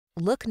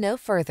Look no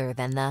further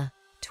than the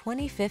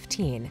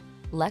 2015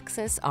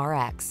 Lexus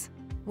RX.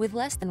 With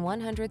less than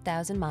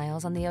 100,000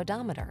 miles on the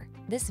odometer,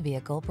 this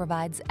vehicle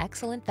provides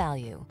excellent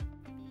value.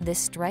 This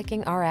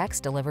striking RX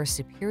delivers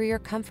superior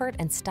comfort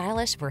and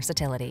stylish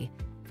versatility.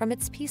 From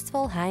its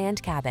peaceful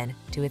high-end cabin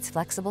to its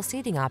flexible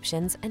seating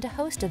options and a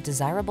host of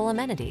desirable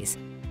amenities,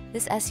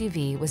 this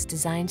SUV was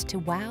designed to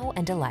wow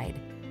and delight.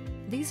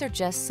 These are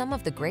just some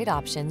of the great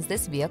options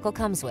this vehicle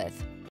comes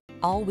with: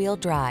 all-wheel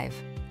drive,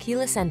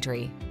 keyless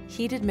entry,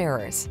 heated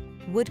mirrors,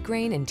 wood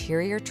grain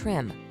interior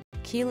trim,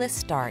 keyless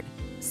start,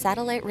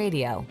 satellite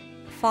radio,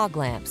 fog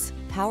lamps,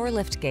 power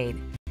liftgate,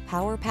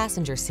 power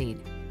passenger seat,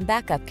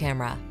 backup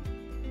camera.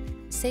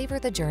 Savor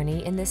the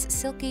journey in this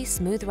silky,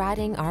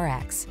 smooth-riding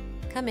RX.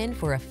 Come in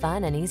for a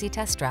fun and easy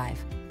test drive.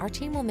 Our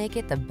team will make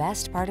it the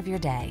best part of your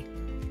day.